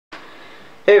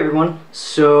Hey everyone,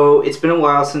 so it's been a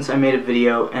while since I made a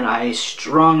video and I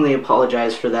strongly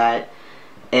apologize for that,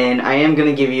 and I am going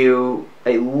to give you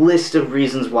a list of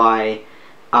reasons why,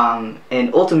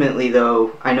 and ultimately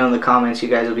though, I know in the comments you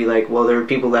guys will be like, well, there are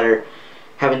people that are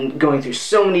going through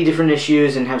so many different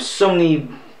issues and have so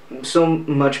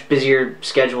much busier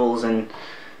schedules, and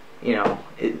you know,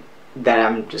 that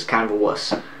I'm just kind of a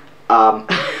wuss.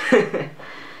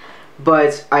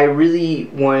 But I really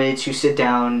wanted to sit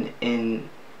down and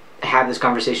have this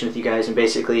conversation with you guys and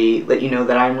basically let you know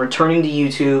that I'm returning to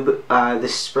YouTube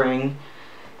this spring.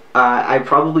 I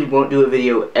probably won't do a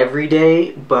video every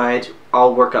day, but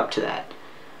I'll work up to that.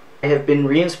 I have been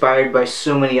re-inspired by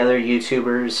so many other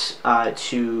YouTubers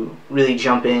to really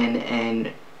jump in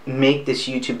and make this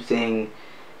YouTube thing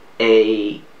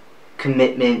a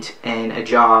commitment and a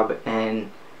job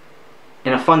and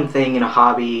a fun thing and a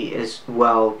hobby as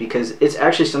well, because it's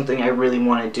actually something I really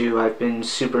want to do. I've been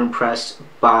super impressed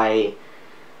by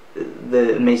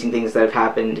the amazing things that have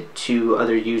happened to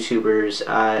other YouTubers,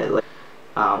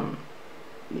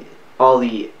 all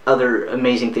the other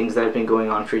amazing things that have been going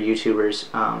on for YouTubers,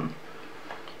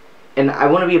 and I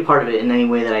want to be a part of it in any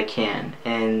way that I can,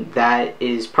 and that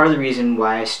is part of the reason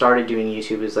why I started doing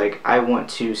YouTube. Is like, I want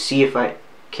to see if I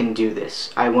can do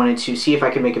this. I wanted to see if I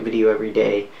could make a video every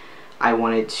day. I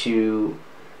wanted to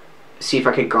see if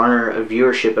I could garner a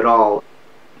viewership at all.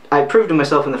 I proved to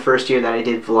myself in the first year that I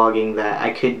did vlogging that I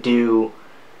could do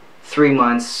 3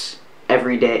 months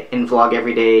every day and vlog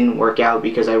every day. It didn't work out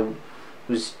because I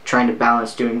was trying to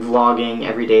balance doing vlogging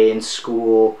every day in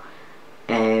school,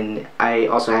 and I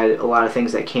also had a lot of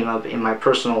things that came up in my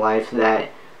personal life that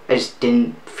I just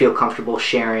didn't feel comfortable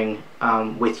sharing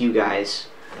with you guys.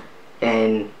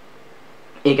 And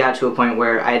it got to a point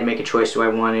where I had to make a choice. Do I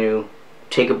want to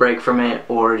take a break from it,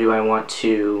 or do I want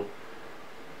to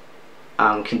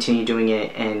continue doing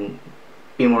it and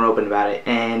be more open about it?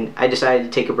 And I decided to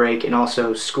take a break, and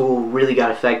also school really got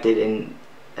affected, and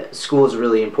school is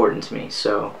really important to me.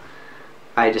 So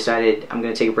I decided I'm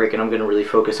going to take a break and I'm going to really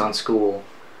focus on school,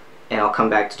 and I'll come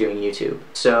back to doing YouTube.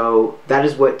 So that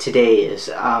is what today is.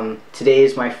 Today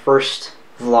is my first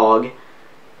vlog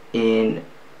in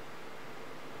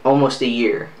almost a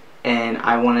year, and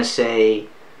I want to say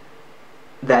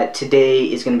that today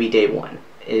is going to be day one.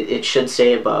 It should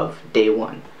say above day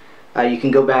one. You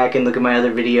can go back and look at my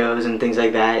other videos and things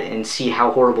like that and see how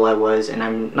horrible I was, and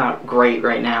I'm not great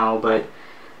right now, but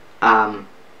I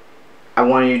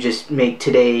want to just make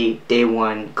today day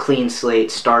one, clean slate,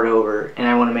 start over, and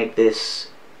I want to make this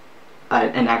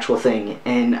an actual thing.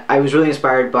 And I was really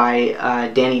inspired by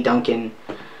Danny Duncan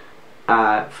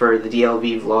for the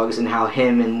DLV vlogs, and how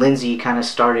him and Lindsay kind of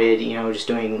started, you know, just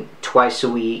doing twice a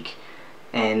week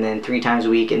and then 3 times a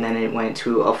week, and then it went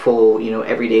to a full, you know,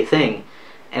 everyday thing.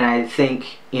 And I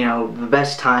think, you know, the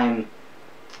best time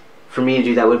for me to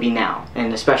do that would be now,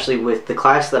 and especially with the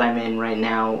class that I'm in right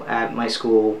now at my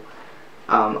school.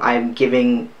 I've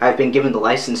been given the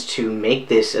license to make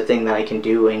this a thing that I can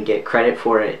do and get credit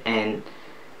for it, and,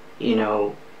 you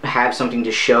know, have something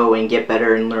to show and get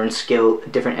better and learn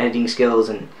different editing skills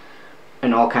and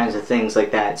all kinds of things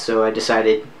like that. So I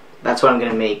decided that's what I'm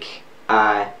gonna make.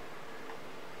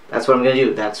 That's what I'm gonna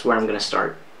do. That's where I'm gonna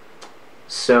start.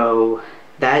 So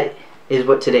that is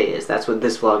what today is. That's what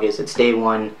this vlog is. It's day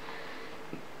one.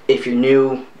 If you're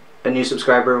a new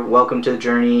subscriber, welcome to the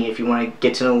journey. If you want to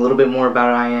get to know a little bit more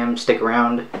about who I am, stick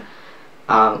around,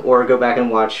 or go back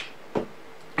and watch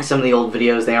some of the old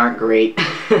videos. They aren't great.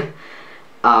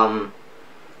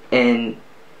 And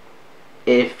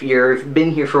if you've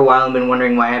been here for a while and been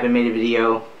wondering why I haven't made a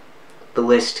video, the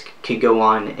list could go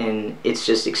on, and it's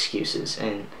just excuses.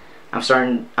 And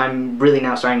I'm really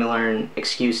now starting to learn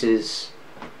excuses.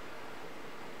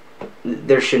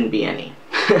 There shouldn't be any.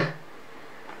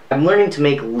 I'm learning to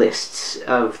make lists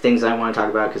of things I want to talk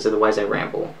about, because otherwise I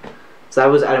ramble. So that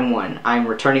was item 1. I'm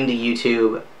returning to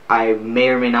YouTube. I may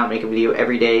or may not make a video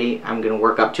every day. I'm going to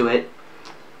work up to it,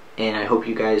 and I hope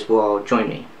you guys will all join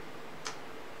me.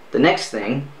 The next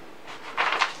thing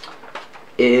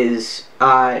is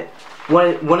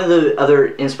one of the other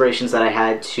inspirations that I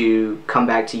had to come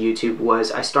back to YouTube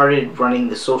was I started running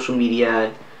the social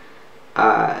media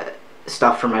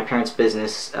stuff for my parents'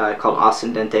 business called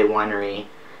Ascendente Winery.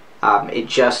 It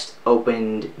just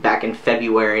opened back in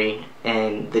February,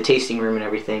 and the tasting room and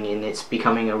everything, and it's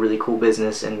becoming a really cool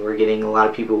business, and we're getting a lot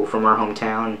of people from our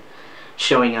hometown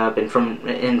showing up, and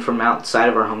from outside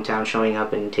of our hometown showing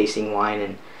up and tasting wine.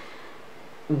 And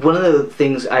one of the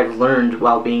things I've learned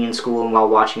while being in school and while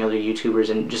watching other YouTubers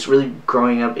and just really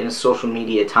growing up in a social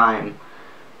media time,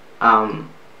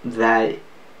 that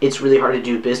it's really hard to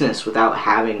do business without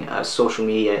having a social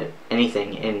media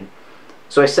anything. And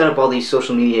so I set up all these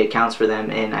social media accounts for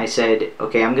them, and I said,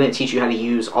 okay, I'm going to teach you how to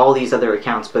use all these other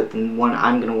accounts, but the one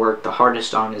I'm going to work the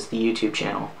hardest on is the YouTube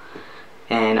channel.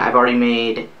 And I've already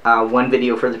made one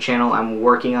video for the channel. I'm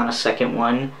working on a second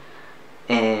one,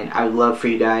 and I would love for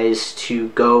you guys to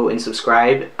go and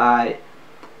subscribe. I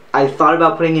thought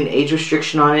about putting an age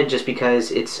restriction on it just because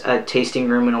it's a tasting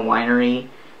room in a winery.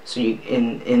 So you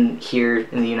in here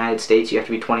in the United States, you have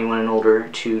to be 21 and older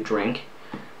to drink.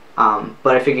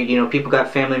 But I figured, you know, people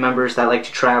got family members that like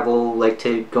to travel, like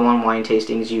to go on wine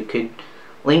tastings. You could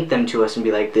link them to us and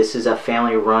be like, this is a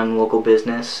family-run local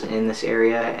business in this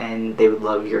area, and they would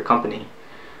love your company.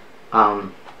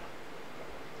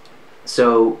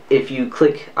 So if you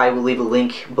click, I will leave a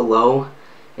link below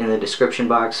in the description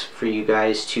box for you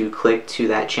guys to click to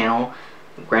that channel.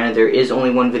 Granted, there is only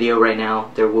one video right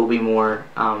now. There will be more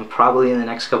probably in the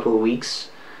next couple of weeks.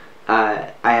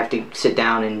 I have to sit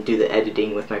down and do the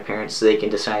editing with my parents so they can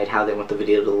decide how they want the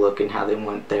video to look and how they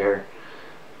want their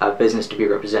business to be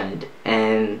represented.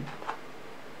 And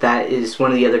that is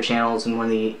one of the other channels and one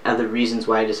of the other reasons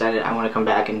why I decided I want to come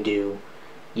back and do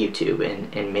YouTube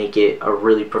and make it a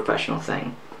really professional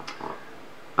thing.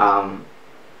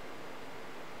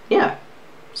 Yeah,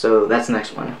 so that's the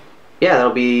next one. Yeah,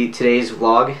 that'll be today's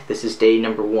vlog. This is day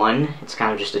number 1. It's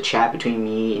kind of just a chat between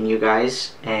me and you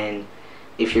guys. And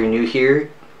if you're new here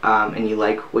and you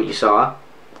like what you saw,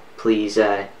 please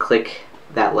click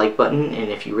that like button. And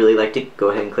if you really liked it, go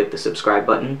ahead and click the subscribe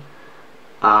button.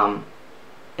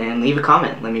 And leave a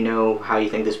comment. Let me know how you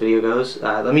think this video goes.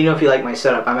 Let me know if you like my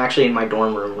setup. I'm actually in my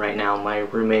dorm room right now. My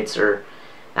roommates are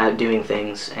out doing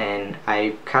things, and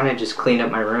I kind of just cleaned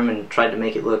up my room and tried to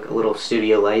make it look a little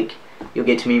studio-like. You'll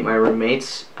get to meet my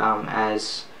roommates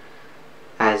as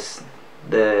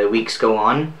the weeks go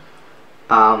on.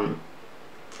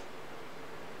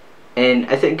 And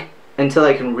I think until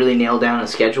I can really nail down a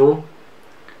schedule,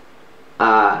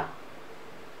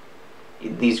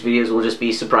 these videos will just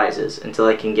be surprises until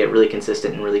I can get really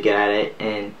consistent and really get at it.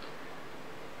 And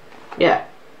yeah,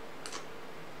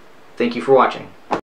 thank you for watching.